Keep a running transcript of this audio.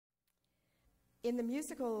In the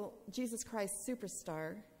musical Jesus Christ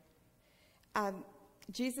Superstar,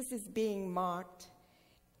 Jesus is being mocked,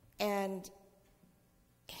 and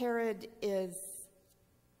Herod is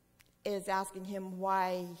asking him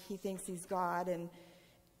why he thinks he's God,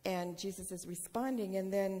 and Jesus is responding,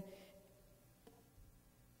 and then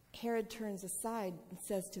Herod turns aside and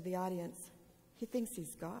says to the audience, he thinks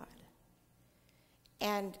he's God.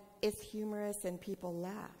 And it's humorous, and people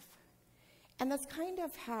laugh. And that's kind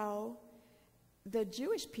of how the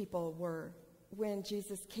Jewish people were when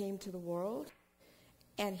Jesus came to the world,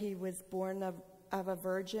 and he was born of a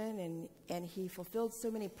virgin, and he fulfilled so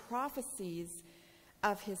many prophecies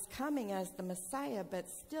of his coming as the Messiah, but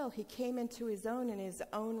still he came into his own, and his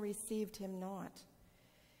own received him not.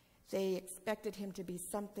 They expected him to be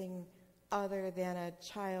something other than a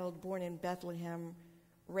child born in Bethlehem,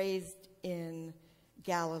 raised in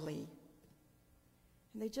Galilee.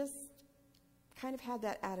 And they just kind of had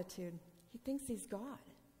that attitude. He thinks he's God.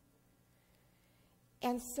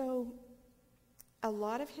 And so a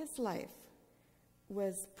lot of his life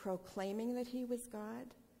was proclaiming that he was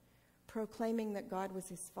God, proclaiming that God was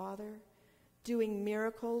his Father, doing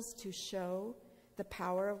miracles to show the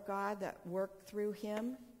power of God that worked through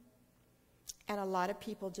him. And a lot of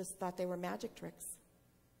people just thought they were magic tricks.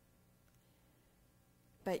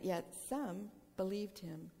 But yet some believed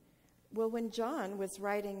him. Well, when John was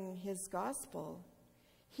writing his gospel,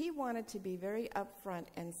 he wanted to be very upfront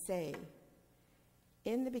and say,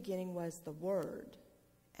 in the beginning was the Word,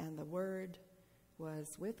 and the Word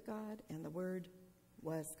was with God, and the Word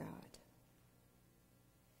was God.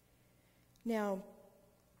 Now,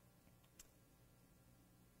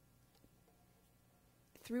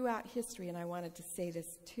 throughout history, and I wanted to say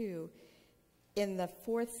this too, in the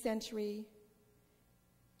 4th century,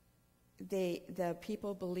 the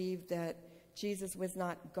people believed that Jesus was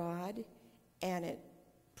not God, and it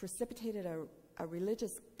precipitated a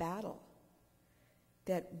religious battle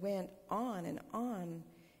that went on and on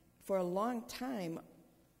for a long time,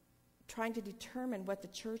 trying to determine what the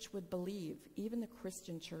church would believe, even the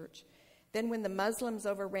Christian church. Then when the Muslims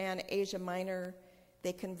overran Asia Minor,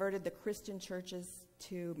 they converted the Christian churches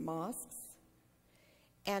to mosques.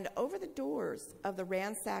 And over the doors of the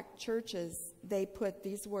ransacked churches, they put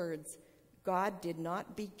these words, God did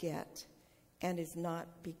not beget and is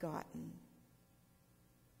not begotten,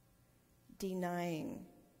 denying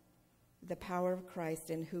the power of Christ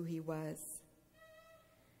and who he was.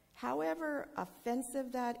 However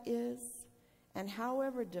offensive that is, and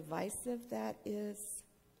however divisive that is,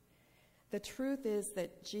 the truth is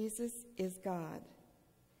that Jesus is God.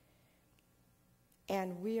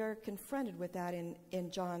 And we are confronted with that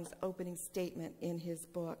in John's opening statement in his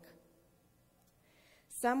book.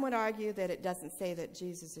 Some would argue that it doesn't say that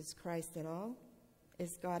Jesus is Christ at all,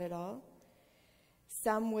 is God at all.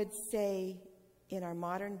 Some would say in our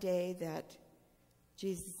modern day that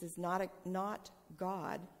Jesus is not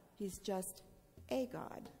God, he's just a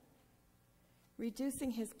God,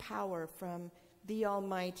 reducing his power from the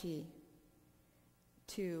Almighty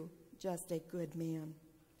to just a good man.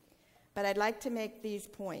 But I'd like to make these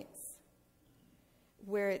points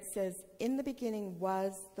where it says, in the beginning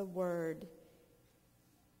was the Word.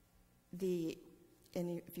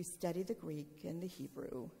 And if you study the Greek and the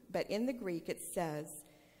Hebrew, but in the Greek it says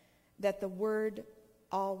that the Word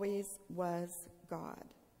always was God.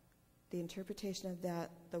 The interpretation of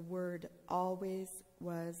that, the Word always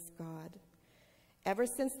was God. Ever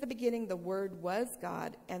since the beginning, the Word was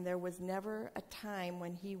God, and there was never a time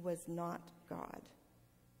when he was not God.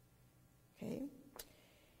 Okay?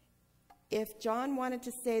 If John wanted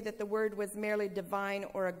to say that the Word was merely divine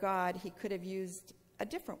or a God, he could have used a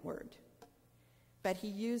different word. But he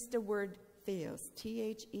used the word theos,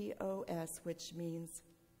 T-H-E-O-S, which means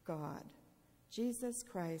God. Jesus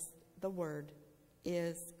Christ, the Word,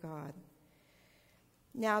 is God.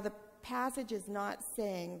 Now, the passage is not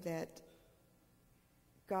saying that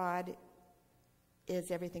God is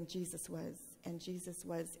everything Jesus was, and Jesus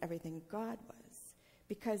was everything God was,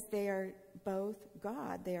 because they are both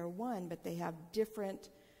God. They are one, but they have different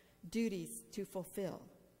duties to fulfill.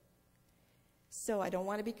 So I don't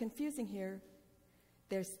want to be confusing here.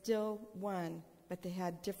 They're still one, but they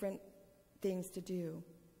had different things to do.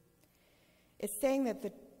 It's saying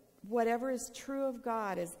that whatever is true of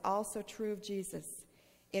God is also true of Jesus.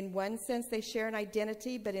 In one sense, they share an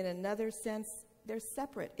identity, but in another sense, they're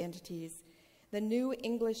separate entities. The New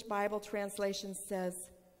English Bible translation says,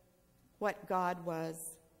 what God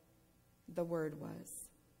was, the Word was.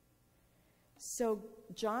 So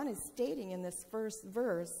John is stating in this first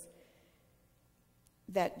verse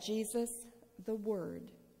that Jesus, the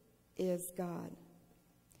Word, is God.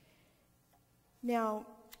 Now,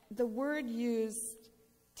 the word used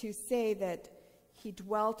to say that he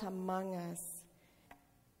dwelt among us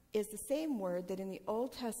is the same word that in the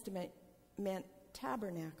Old Testament meant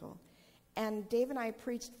tabernacle. And Dave and I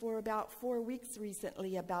preached for about 4 weeks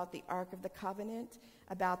recently about the Ark of the Covenant,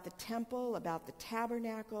 about the temple, about the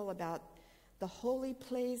tabernacle, about the holy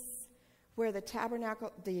place where the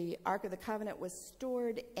tabernacle, the Ark of the Covenant was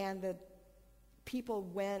stored, and the people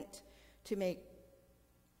went to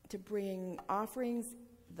bring offerings.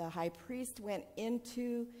 The high priest went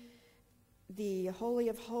into the Holy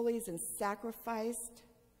of Holies and sacrificed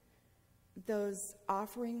those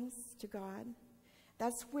offerings to God.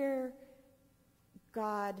 That's where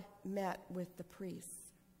God met with the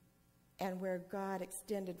priests and where God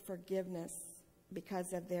extended forgiveness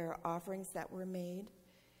because of their offerings that were made.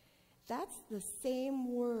 That's the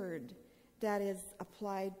same word that is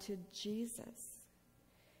applied to Jesus.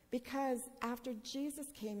 Because after Jesus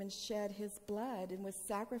came and shed his blood and was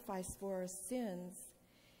sacrificed for our sins,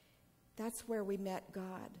 that's where we met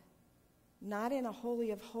God. Not in a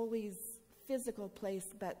Holy of Holies physical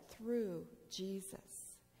place, but through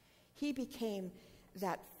Jesus. He became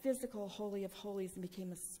that physical Holy of Holies and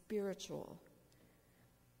became a spiritual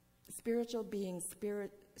being,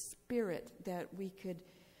 spirit that we could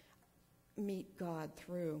meet God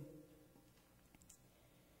through.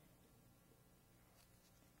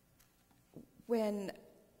 When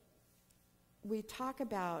we talk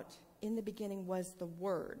about in the beginning was the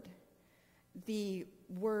Word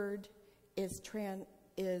is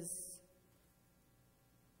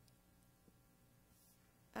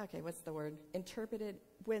okay, what's the word? Interpreted,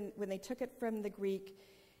 when they took it from the Greek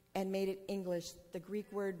and made it English, the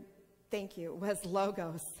Greek word, thank you, was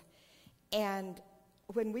logos. And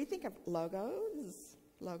when we think of logos,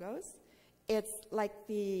 it's like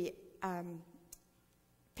the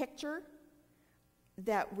picture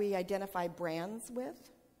that we identify brands with.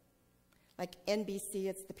 Like NBC,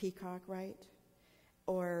 it's the peacock, right?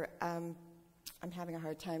 Or I'm having a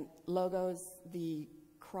hard time. Logos, the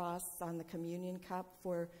cross on the communion cup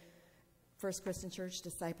for First Christian Church,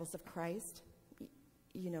 Disciples of Christ.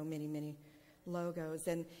 You know, many, many logos.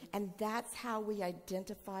 And that's how we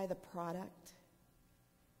identify the product.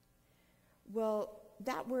 Well,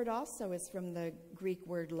 that word also is from the Greek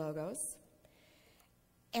word logos.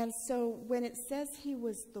 And so when it says he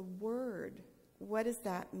was the Word, what does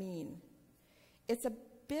that mean? It's a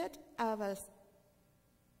bit of a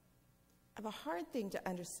hard thing to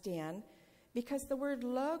understand because the word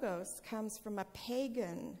logos comes from a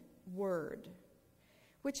pagan word,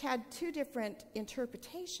 which had two different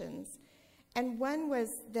interpretations. And one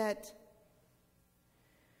was that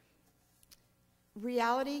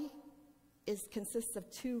reality consists of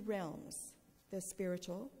two realms, the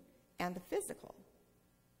spiritual and the physical.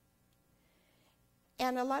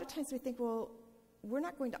 And a lot of times we think, well, we're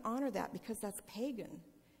not going to honor that because that's pagan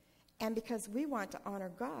and because we want to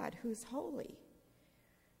honor God, who's holy.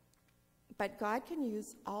 But God can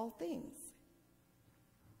use all things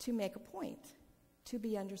to make a point, to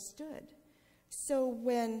be understood. So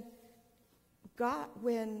when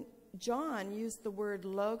John used the word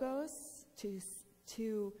logos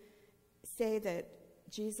to say that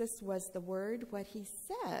Jesus was the Word, what he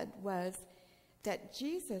said was that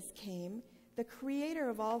Jesus came, the creator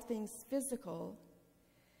of all things physical,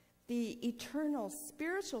 the eternal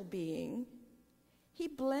spiritual being, he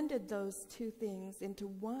blended those two things into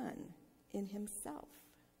one in himself.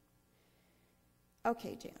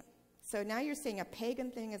 Okay, Jan. So now you're saying a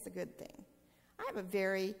pagan thing is a good thing. I have a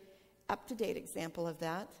very up-to-date example of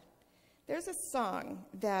that. There's a song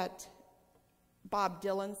that Bob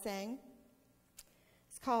Dylan sang.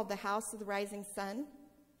 It's called The House of the Rising Sun.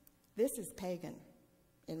 This is pagan,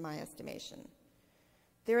 in my estimation.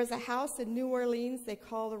 There is a house in New Orleans they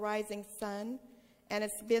call the Rising Sun, and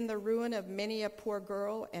it's been the ruin of many a poor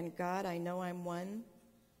girl, and God, I know I'm one.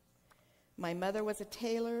 My mother was a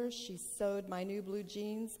tailor. She sewed my new blue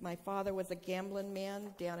jeans. My father was a gambling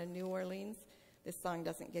man down in New Orleans. This song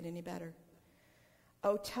doesn't get any better.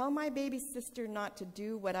 Oh, tell my baby sister not to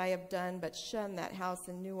do what I have done, but shun that house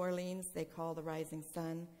in New Orleans they call the Rising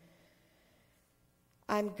Sun.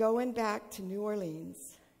 I'm going back to New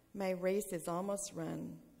Orleans. My race is almost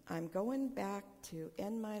run. I'm going back to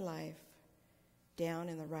end my life down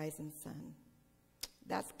in the rising sun.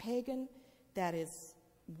 That's pagan. That is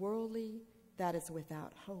worldly. That is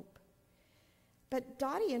without hope. But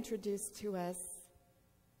Dottie introduced to us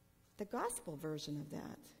the gospel version of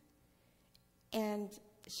that. And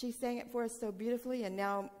she sang it for us so beautifully, and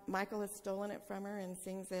now Michael has stolen it from her and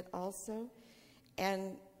sings it also.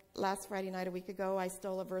 And last Friday night, a week ago, I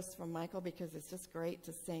stole a verse from Michael because it's just great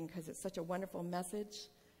to sing because it's such a wonderful message.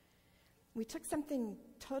 We took something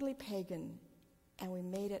totally pagan and we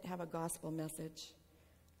made it have a gospel message.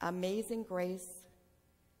 Amazing grace,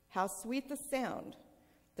 how sweet the sound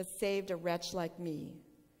that saved a wretch like me.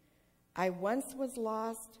 I once was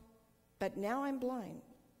lost, but now I'm blind.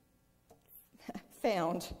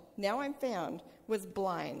 Now I'm found, was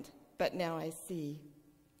blind, but now I see.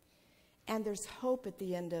 And there's hope at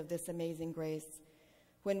the end of this amazing grace.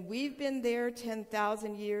 When we've been there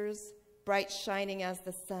 10,000 years, bright shining as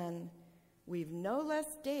the sun, we've no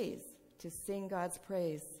less days to sing God's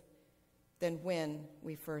praise than when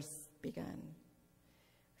we first begun.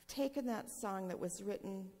 We've taken that song that was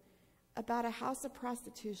written about a house of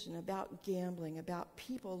prostitution, about gambling, about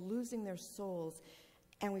people losing their souls,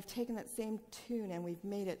 and we've taken that same tune and we've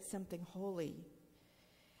made it something holy.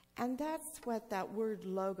 And that's what that word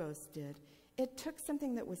logos did. It took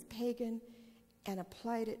something that was pagan and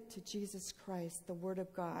applied it to Jesus Christ, the Word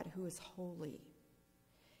of God, who is holy,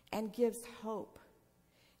 and gives hope,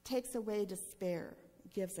 takes away despair,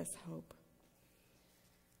 gives us hope.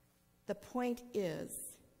 The point is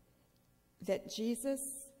that Jesus,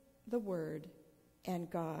 the Word, and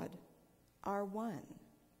God are one.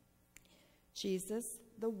 Jesus,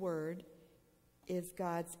 the Word, is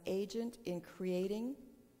God's agent in creating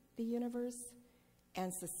the universe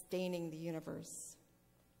and sustaining the universe.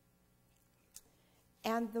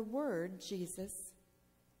 And the Word, Jesus,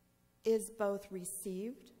 is both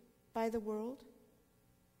received by the world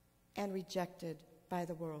and rejected by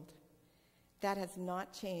the world. That has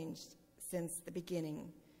not changed since the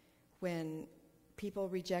beginning when people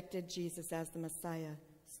rejected Jesus as the Messiah.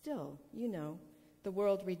 Still, the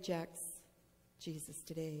world rejects Jesus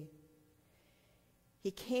today. He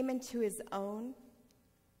came into his own,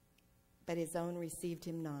 but his own received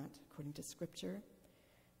him not, according to Scripture.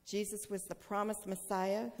 Jesus was the promised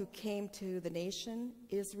Messiah who came to the nation,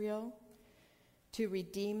 Israel, to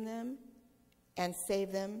redeem them and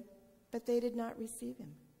save them, but they did not receive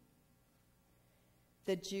him.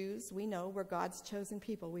 The Jews, we know, were God's chosen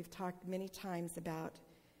people. We've talked many times about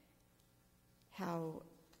how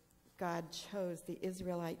God chose the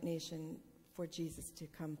Israelite nation for Jesus to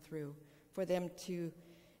come through, for them to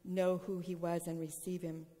know who he was and receive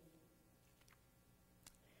him.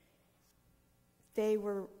 They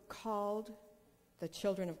were called the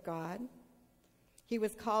children of God. He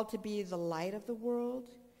was called to be the light of the world.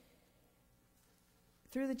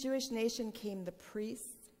 Through the Jewish nation came the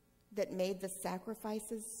priests that made the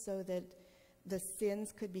sacrifices so that the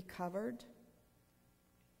sins could be covered.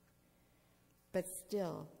 But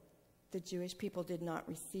still, the Jewish people did not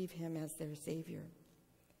receive him as their Savior.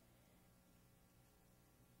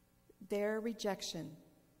 Their rejection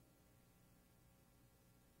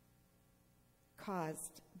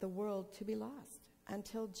caused the world to be lost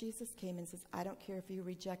until Jesus came and says, I don't care if you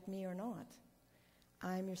reject me or not.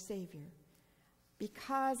 I'm your Savior.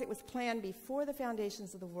 Because it was planned before the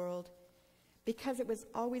foundations of the world, because it was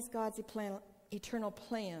always God's eternal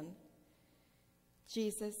plan,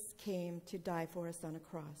 Jesus came to die for us on a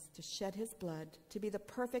cross, to shed his blood, to be the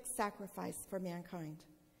perfect sacrifice for mankind,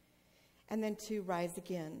 and then to rise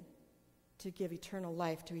again, to give eternal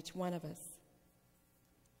life to each one of us.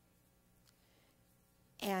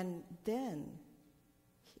 And then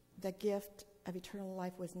the gift of eternal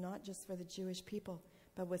life was not just for the Jewish people,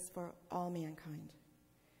 but was for all mankind.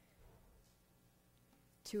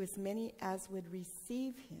 To as many as would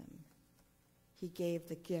receive him, he gave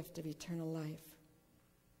the gift of eternal life.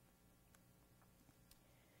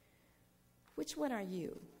 Which one are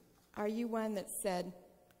you? Are you one that said,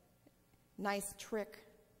 nice trick,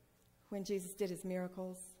 when Jesus did his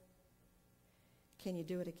miracles? Can you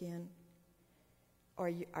do it again?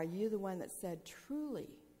 Or are you the one that said, truly,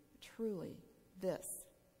 truly, this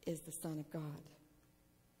is the Son of God?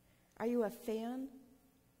 Are you a fan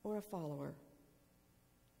or a follower?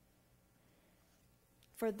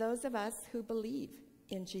 For those of us who believe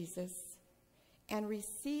in Jesus and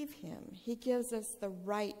receive him, he gives us the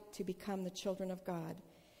right to become the children of God.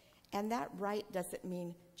 And that right doesn't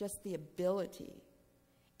mean just the ability.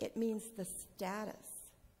 It means the status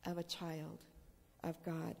of a child of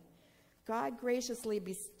God. God graciously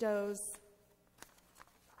bestows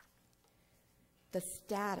the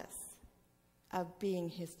status of being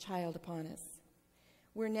his child upon us.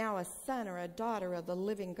 We're now a son or a daughter of the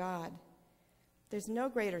living God. There's no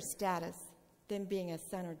greater status than being a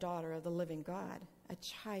son or daughter of the living God, a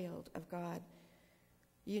child of God.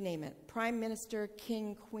 You name it. Prime Minister,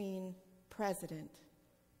 king, queen, president,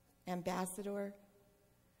 ambassador,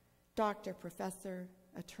 doctor, professor,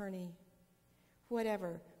 attorney,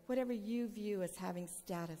 whatever you view as having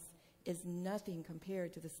status is nothing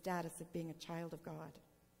compared to the status of being a child of God.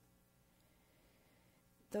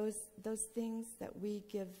 those things that we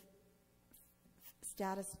give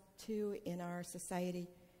status to in our society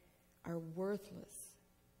are worthless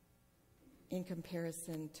in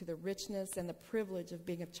comparison to the richness and the privilege of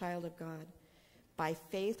being a child of God. By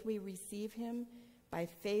faith we receive him. By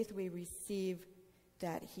faith we receive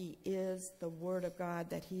that he is the Word of God,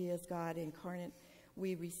 that he is God incarnate.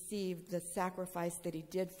 We receive the sacrifice that he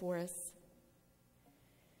did for us.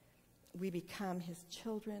 We become his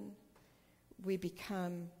children. We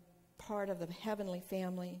become part of the heavenly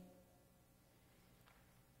family,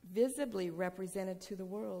 visibly represented to the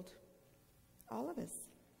world, all of us,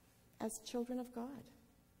 as children of God,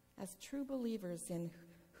 as true believers in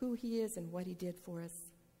who he is and what he did for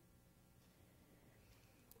us.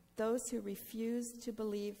 Those who refuse to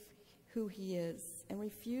believe who he is and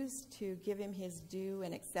refuse to give him his due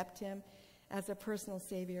and accept him as a personal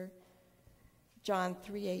Savior, John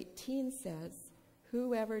 3:18 says,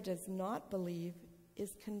 "Whoever does not believe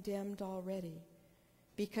is condemned already,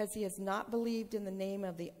 because he has not believed in the name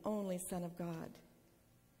of the only Son of God.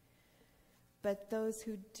 But those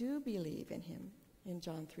who do believe in him," in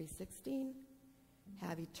John 3:16,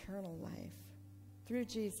 "have eternal life through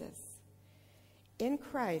Jesus." In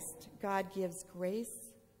Christ, God gives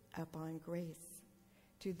grace upon grace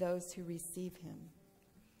to those who receive him.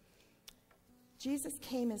 Jesus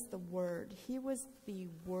came as the Word. He was the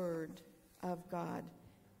Word of God,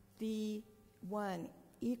 the one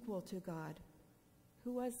equal to God,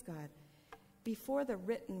 who was God, before the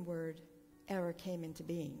written Word ever came into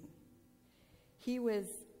being. He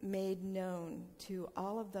was made known to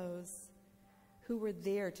all of those who were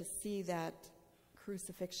there to see that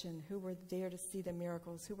crucifixion, who were there to see the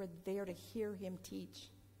miracles, who were there to hear him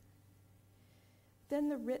teach. Then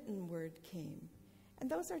the written Word came. And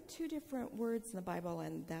those are two different words in the Bible,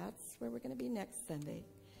 and that's where we're going to be next Sunday.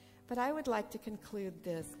 But I would like to conclude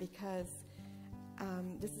this because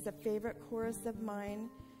this is a favorite chorus of mine.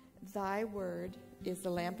 "Thy word is a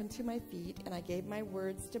lamp unto my feet," and I gave my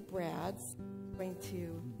words to Brad. So I'm going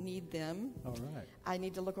to need them. All right. I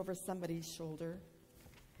need to look over somebody's shoulder.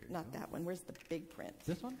 Not that one. Where's the big print?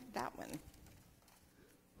 This one? That one.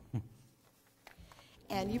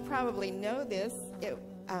 And you probably know this.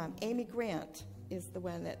 Amy Grant is the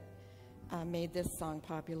one that made this song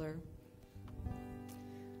popular.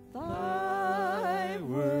 Thy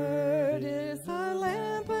word is a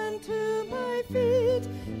lamp unto my feet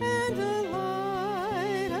and a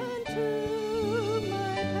light unto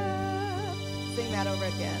my path. Sing that over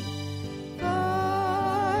again.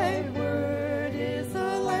 Thy word is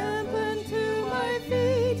a lamp unto my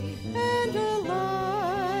feet and a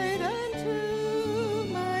light unto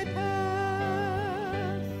my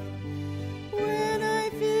path. When I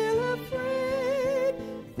feel afraid,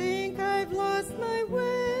 think I've lost my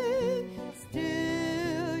way,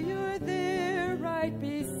 still you're there right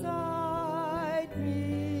beside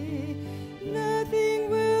me. Nothing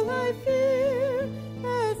will I fear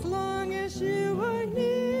as long as you are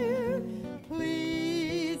near.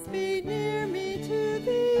 Please be near me to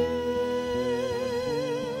the end.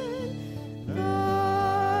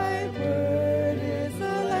 Thy word is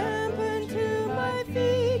a lamp unto my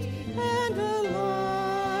feet and a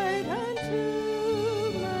light unto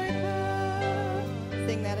my path.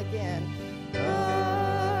 Sing that again.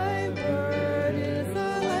 Thy word is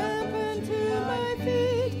a lamp unto my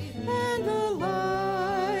feet and a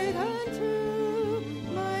light unto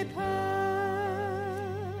my path.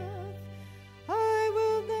 I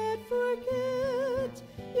will not forget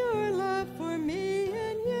your love for me,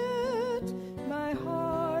 and yet my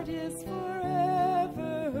heart is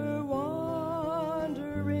forever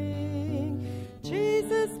wandering.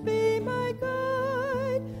 Jesus, be my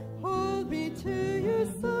guide, hold me to your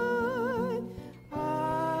side.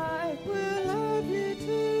 I will love you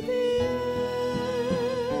to the end.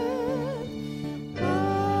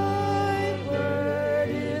 Thy word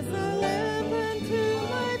is a lamp unto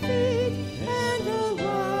my feet and a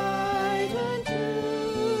light unto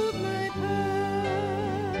my path.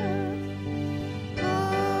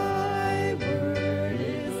 Thy word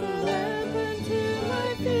is a lamp unto my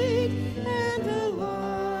feet and a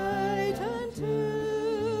light unto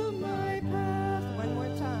my path. One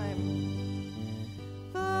more time.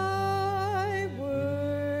 Thy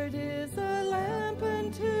word is a lamp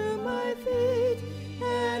unto my feet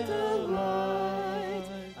and a light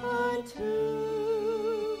unto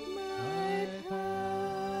my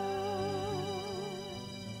path.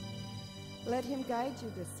 Let him guide you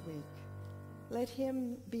this week. Let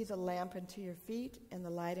him be the lamp unto your feet and the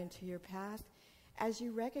light unto your path as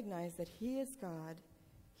you recognize that he is God,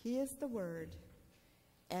 he is the Word,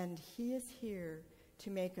 and he is here to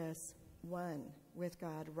make us one with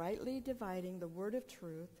God, rightly dividing the word of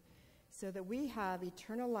truth, so that we have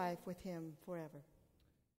eternal life with him forever.